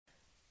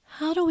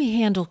How do we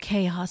handle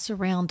chaos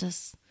around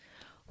us?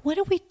 What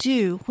do we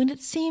do when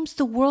it seems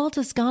the world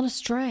has gone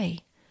astray?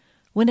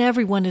 When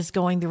everyone is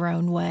going their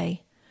own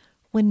way?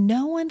 When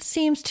no one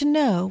seems to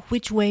know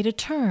which way to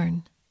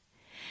turn?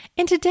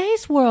 In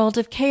today's world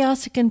of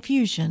chaos and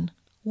confusion,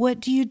 what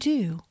do you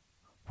do?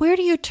 Where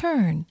do you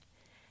turn?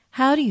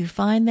 How do you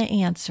find the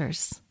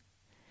answers?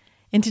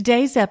 In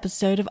today's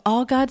episode of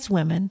All God's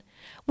Women,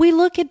 we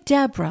look at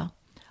Deborah,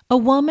 a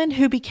woman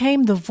who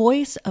became the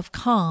voice of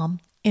calm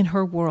in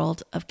her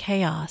world of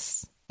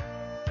chaos.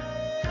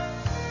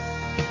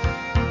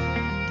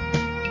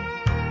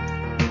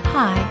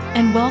 Hi,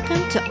 and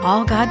welcome to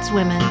All God's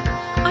Women.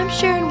 I'm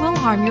Sharon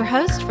Wilharm, your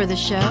host for the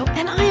show,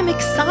 and I am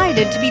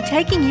excited to be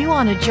taking you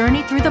on a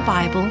journey through the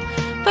Bible,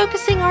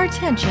 focusing our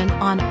attention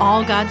on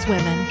all God's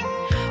women.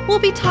 We'll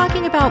be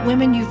talking about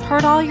women you've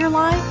heard all your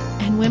life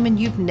and women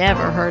you've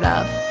never heard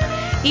of.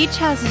 Each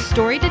has a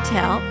story to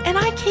tell, and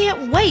I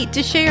can't wait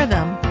to share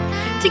them.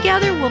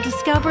 Together, we'll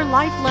discover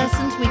life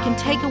lessons we can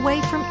take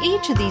away from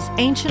each of these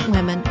ancient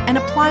women and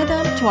apply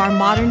them to our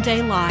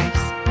modern-day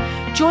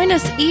lives. Join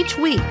us each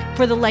week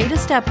for the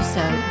latest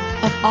episode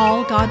of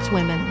All God's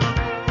Women.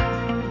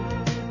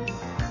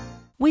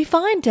 We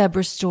find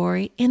Deborah's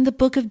story in the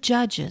book of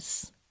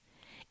Judges.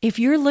 If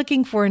you're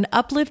looking for an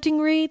uplifting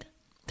read,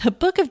 the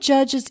book of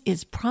Judges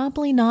is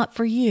probably not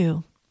for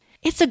you.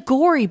 It's a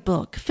gory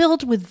book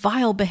filled with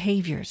vile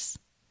behaviors.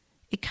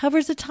 It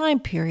covers a time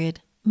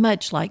period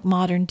much like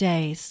modern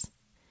days.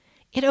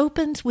 It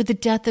opens with the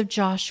death of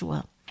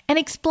Joshua and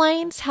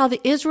explains how the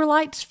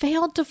Israelites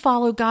failed to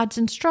follow God's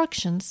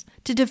instructions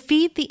to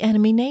defeat the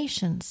enemy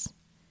nations.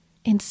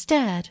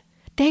 Instead,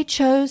 they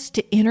chose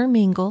to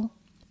intermingle,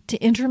 to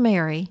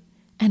intermarry,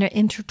 and to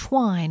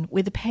intertwine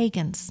with the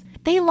pagans.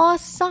 They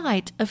lost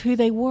sight of who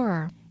they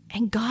were,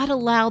 and God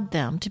allowed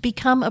them to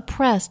become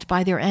oppressed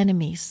by their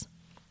enemies.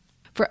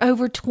 For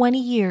over 20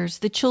 years,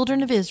 the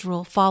children of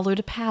Israel followed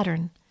a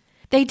pattern.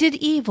 They did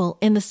evil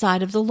in the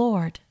sight of the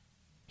Lord.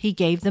 He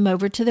gave them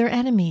over to their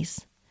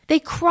enemies. They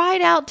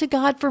cried out to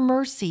God for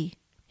mercy.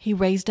 He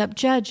raised up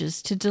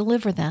judges to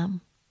deliver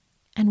them.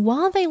 And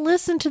while they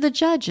listened to the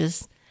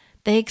judges,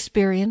 they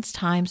experienced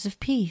times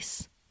of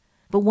peace.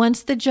 But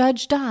once the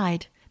judge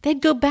died,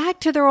 they'd go back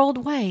to their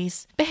old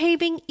ways,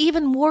 behaving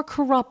even more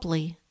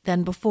corruptly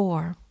than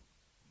before.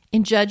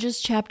 In Judges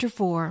chapter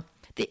 4,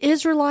 the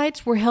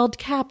Israelites were held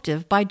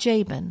captive by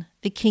Jabin,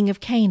 the king of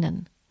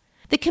Canaan.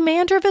 The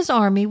commander of his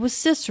army was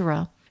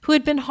Sisera, who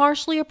had been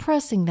harshly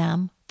oppressing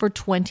them for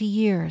 20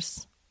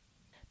 years.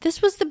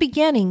 This was the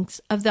beginnings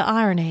of the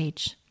Iron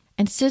Age,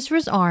 and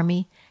Sisera's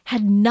army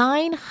had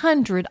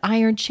 900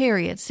 iron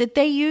chariots that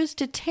they used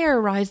to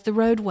terrorize the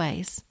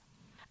roadways.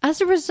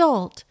 As a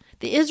result,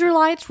 the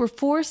Israelites were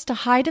forced to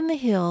hide in the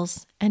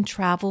hills and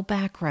travel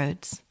back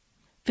roads.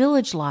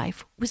 Village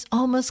life was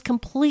almost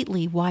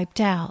completely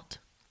wiped out.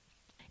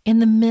 In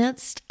the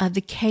midst of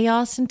the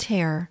chaos and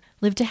terror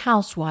lived a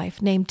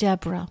housewife named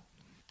Deborah,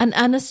 an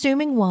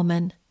unassuming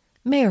woman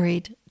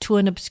married to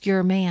an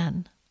obscure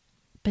man.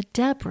 But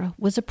Deborah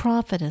was a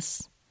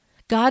prophetess.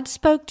 God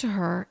spoke to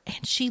her,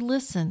 and she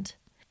listened,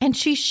 and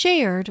she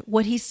shared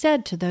what he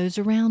said to those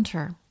around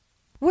her.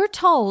 We're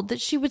told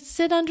that she would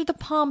sit under the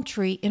palm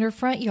tree in her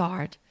front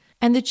yard,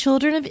 and the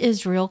children of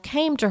Israel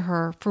came to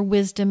her for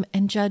wisdom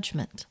and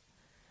judgment.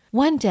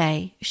 One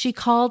day she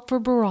called for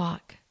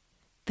Barak,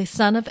 the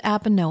son of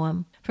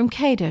Abinoam, from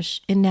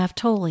Kadesh in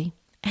Naphtali,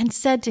 and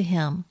said to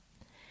him,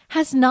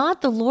 "Has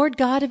not the Lord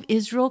God of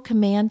Israel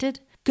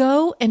commanded,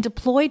 go and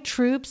deploy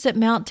troops at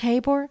Mount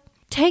Tabor?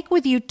 Take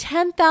with you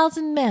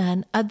 10,000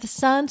 men of the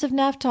sons of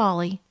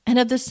Naphtali and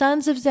of the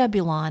sons of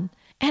Zebulun,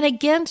 and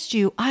against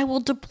you I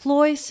will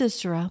deploy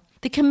Sisera,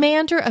 the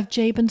commander of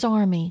Jabin's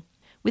army,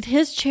 with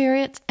his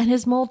chariots and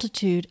his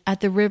multitude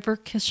at the river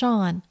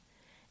Kishon,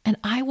 and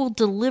I will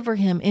deliver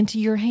him into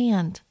your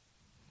hand."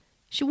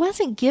 She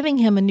wasn't giving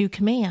him a new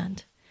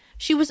command.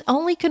 She was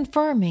only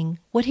confirming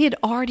what he had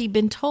already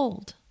been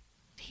told.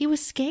 He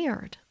was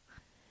scared.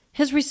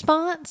 His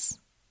response?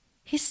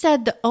 He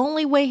said the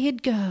only way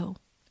he'd go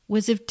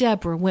was if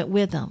Deborah went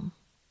with him.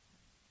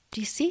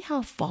 Do you see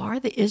how far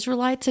the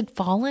Israelites had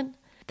fallen?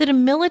 That a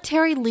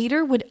military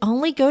leader would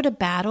only go to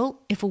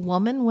battle if a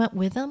woman went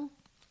with him?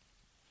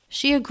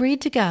 She agreed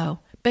to go,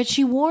 but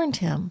she warned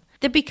him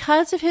that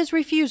because of his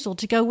refusal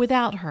to go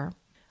without her,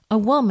 a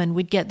woman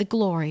would get the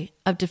glory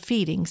of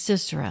defeating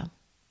Sisera.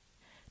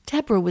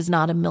 Deborah was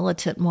not a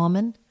militant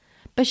woman,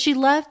 but she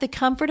left the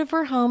comfort of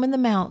her home in the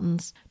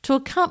mountains to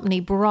accompany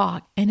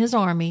Barak and his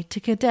army to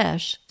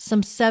Kadesh,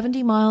 some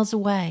 70 miles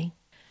away.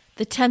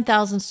 The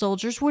 10,000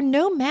 soldiers were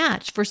no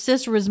match for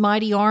Sisera's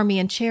mighty army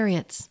and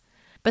chariots,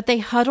 but they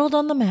huddled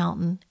on the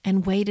mountain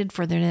and waited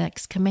for their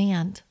next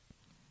command.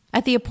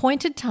 At the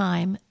appointed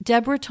time,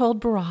 Deborah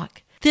told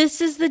Barak, "This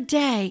is the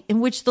day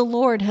in which the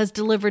Lord has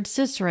delivered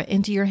Sisera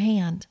into your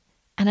hand."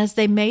 And as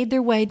they made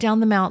their way down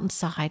the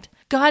mountainside,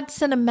 God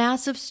sent a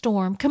massive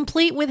storm,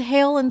 complete with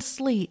hail and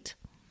sleet.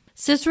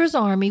 Sisera's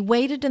army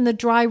waited in the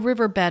dry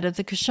riverbed of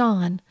the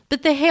Kishon,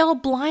 but the hail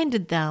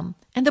blinded them,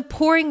 and the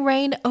pouring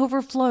rain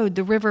overflowed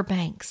the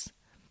riverbanks.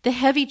 The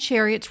heavy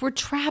chariots were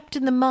trapped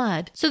in the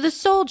mud, so the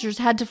soldiers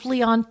had to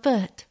flee on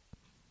foot.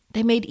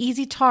 They made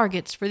easy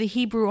targets for the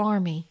Hebrew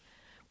army,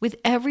 with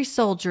every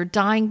soldier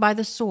dying by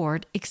the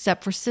sword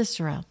except for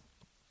Sisera.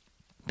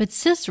 But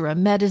Sisera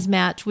met his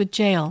match with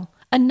Jael,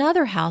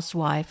 another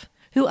housewife,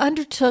 who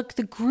undertook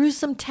the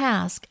gruesome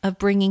task of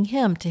bringing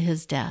him to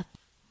his death.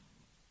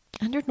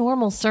 Under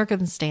normal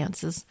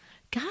circumstances,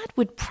 God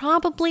would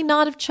probably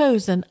not have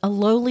chosen a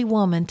lowly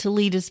woman to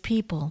lead his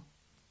people.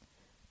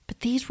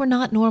 But these were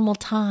not normal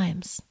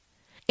times.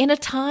 In a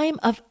time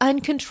of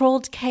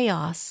uncontrolled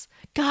chaos,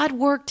 God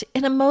worked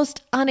in a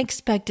most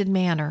unexpected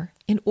manner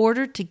in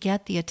order to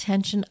get the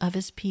attention of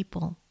his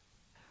people.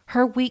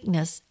 Her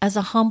weakness as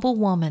a humble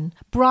woman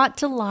brought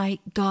to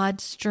light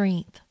God's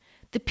strength.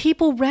 The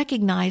people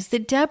recognized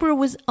that Deborah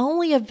was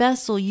only a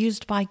vessel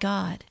used by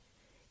God.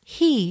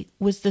 He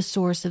was the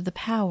source of the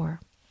power.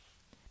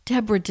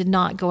 Deborah did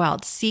not go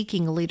out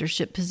seeking a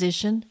leadership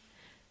position.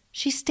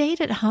 She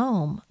stayed at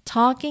home,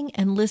 talking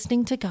and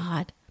listening to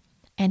God,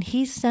 and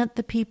he sent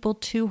the people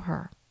to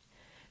her.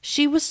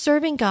 She was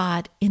serving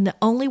God in the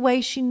only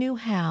way she knew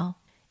how,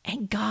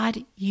 and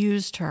God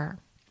used her.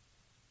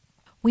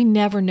 We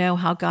never know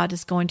how God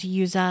is going to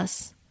use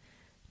us.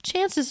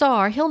 Chances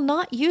are he'll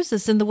not use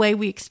us in the way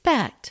we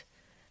expect,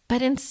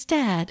 but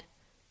instead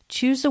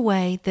choose a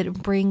way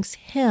that brings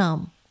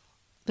him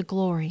the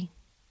glory.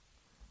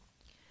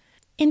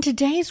 In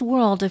today's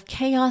world of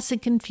chaos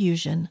and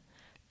confusion,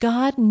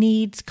 God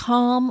needs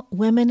calm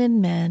women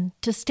and men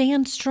to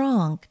stand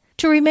strong,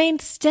 to remain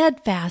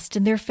steadfast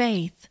in their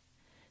faith,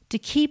 to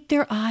keep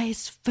their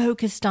eyes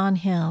focused on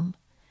him,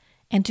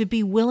 and to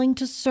be willing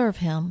to serve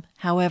him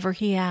however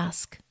he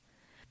asks.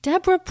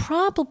 Deborah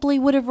probably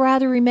would have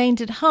rather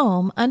remained at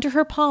home under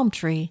her palm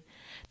tree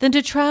than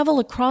to travel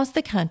across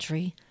the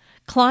country,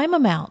 climb a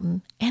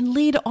mountain, and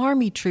lead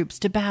army troops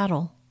to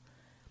battle.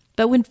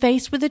 But when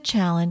faced with a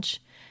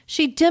challenge,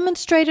 she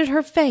demonstrated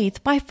her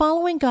faith by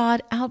following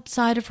God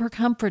outside of her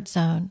comfort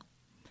zone.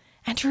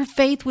 And her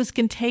faith was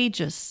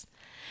contagious.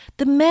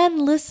 The men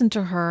listened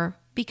to her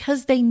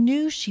because they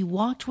knew she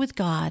walked with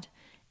God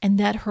and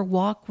that her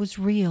walk was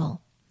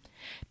real.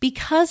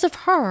 Because of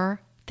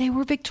her, they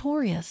were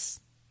victorious.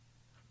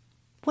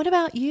 What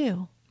about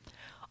you?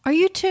 Are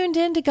you tuned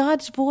in to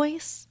God's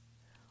voice?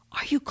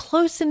 Are you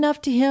close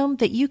enough to him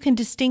that you can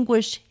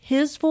distinguish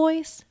his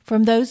voice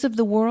from those of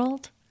the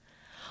world?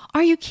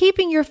 Are you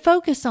keeping your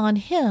focus on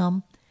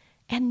him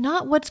and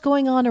not what's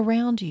going on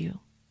around you?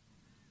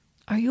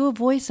 Are you a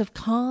voice of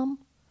calm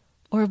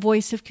or a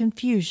voice of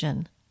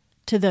confusion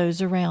to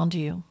those around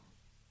you?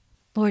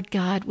 Lord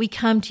God, we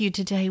come to you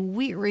today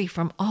weary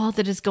from all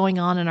that is going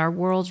on in our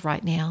worlds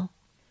right now.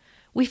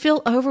 We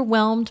feel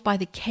overwhelmed by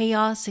the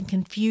chaos and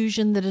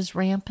confusion that is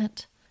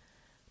rampant,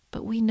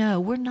 but we know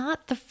we're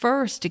not the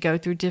first to go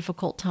through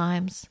difficult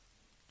times,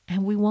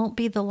 and we won't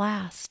be the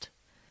last.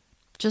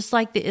 Just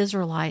like the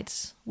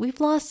Israelites, we've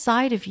lost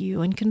sight of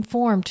you and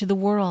conformed to the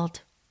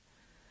world.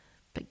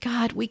 But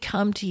God, we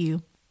come to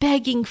you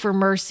begging for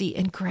mercy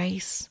and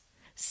grace.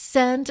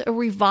 Send a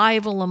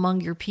revival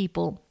among your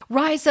people.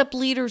 Rise up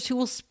leaders who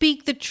will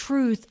speak the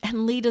truth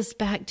and lead us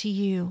back to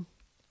you.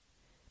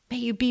 May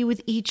you be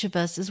with each of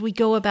us as we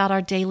go about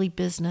our daily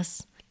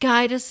business.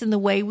 Guide us in the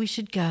way we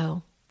should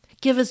go.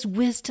 Give us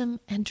wisdom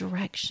and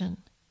direction.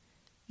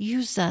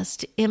 Use us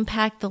to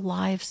impact the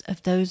lives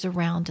of those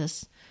around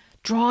us,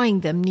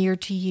 drawing them near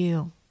to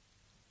you.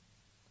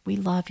 We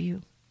love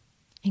you.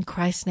 In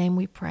Christ's name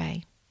we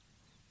pray.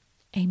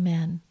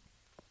 Amen.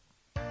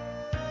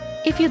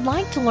 If you'd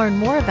like to learn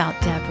more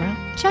about Deborah,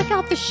 check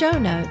out the show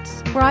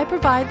notes where I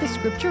provide the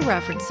scripture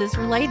references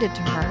related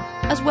to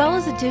her, as well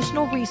as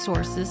additional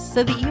resources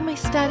so that you may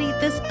study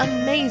this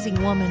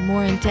amazing woman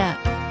more in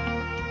depth.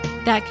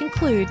 That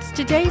concludes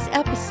today's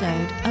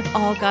episode of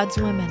All God's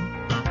Women.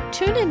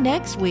 Tune in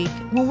next week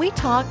when we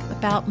talk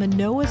about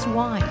Manoah's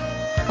wife,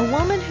 a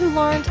woman who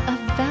learned a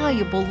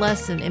valuable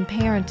lesson in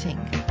parenting.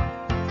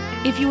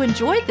 If you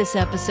enjoyed this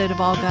episode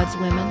of All God's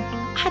Women,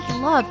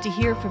 I'd love to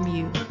hear from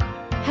you.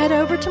 Head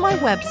over to my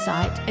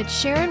website at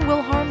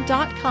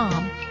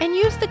SharonWilharm.com and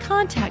use the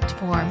contact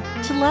form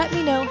to let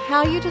me know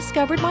how you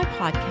discovered my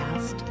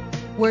podcast,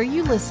 where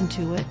you listen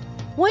to it,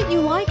 what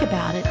you like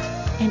about it,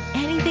 and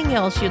anything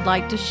else you'd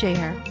like to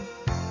share.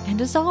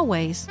 And as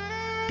always,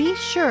 be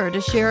sure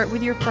to share it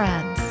with your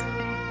friends.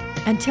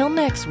 Until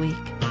next week,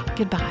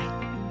 goodbye.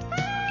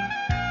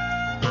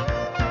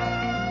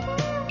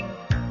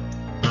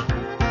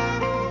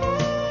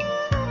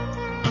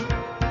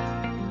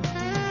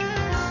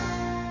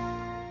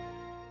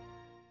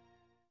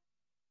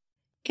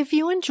 If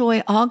you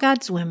enjoy All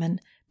God's Women,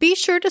 be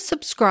sure to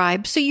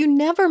subscribe so you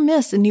never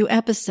miss a new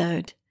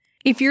episode.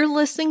 If you're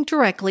listening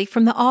directly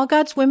from the All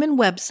God's Women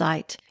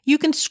website, you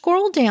can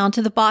scroll down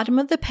to the bottom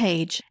of the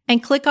page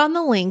and click on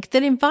the link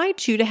that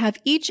invites you to have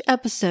each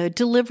episode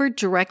delivered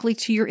directly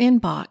to your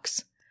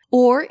inbox.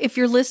 Or if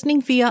you're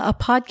listening via a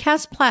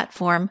podcast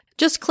platform,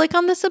 just click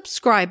on the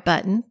subscribe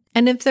button,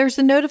 and if there's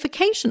a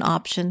notification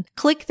option,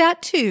 click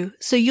that too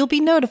so you'll be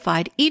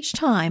notified each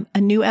time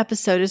a new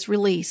episode is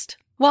released.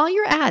 While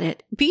you're at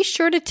it, be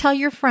sure to tell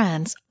your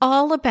friends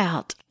all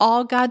about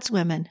All God's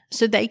Women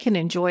so they can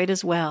enjoy it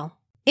as well.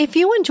 If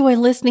you enjoy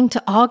listening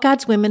to All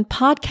God's Women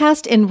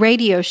podcast and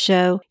radio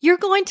show, you're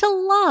going to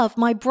love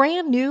my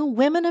brand new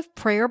Women of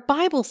Prayer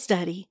Bible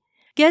study.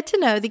 Get to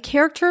know the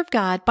character of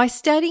God by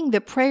studying the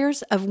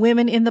prayers of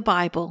women in the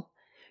Bible.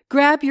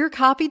 Grab your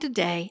copy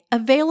today,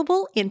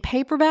 available in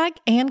paperback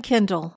and Kindle.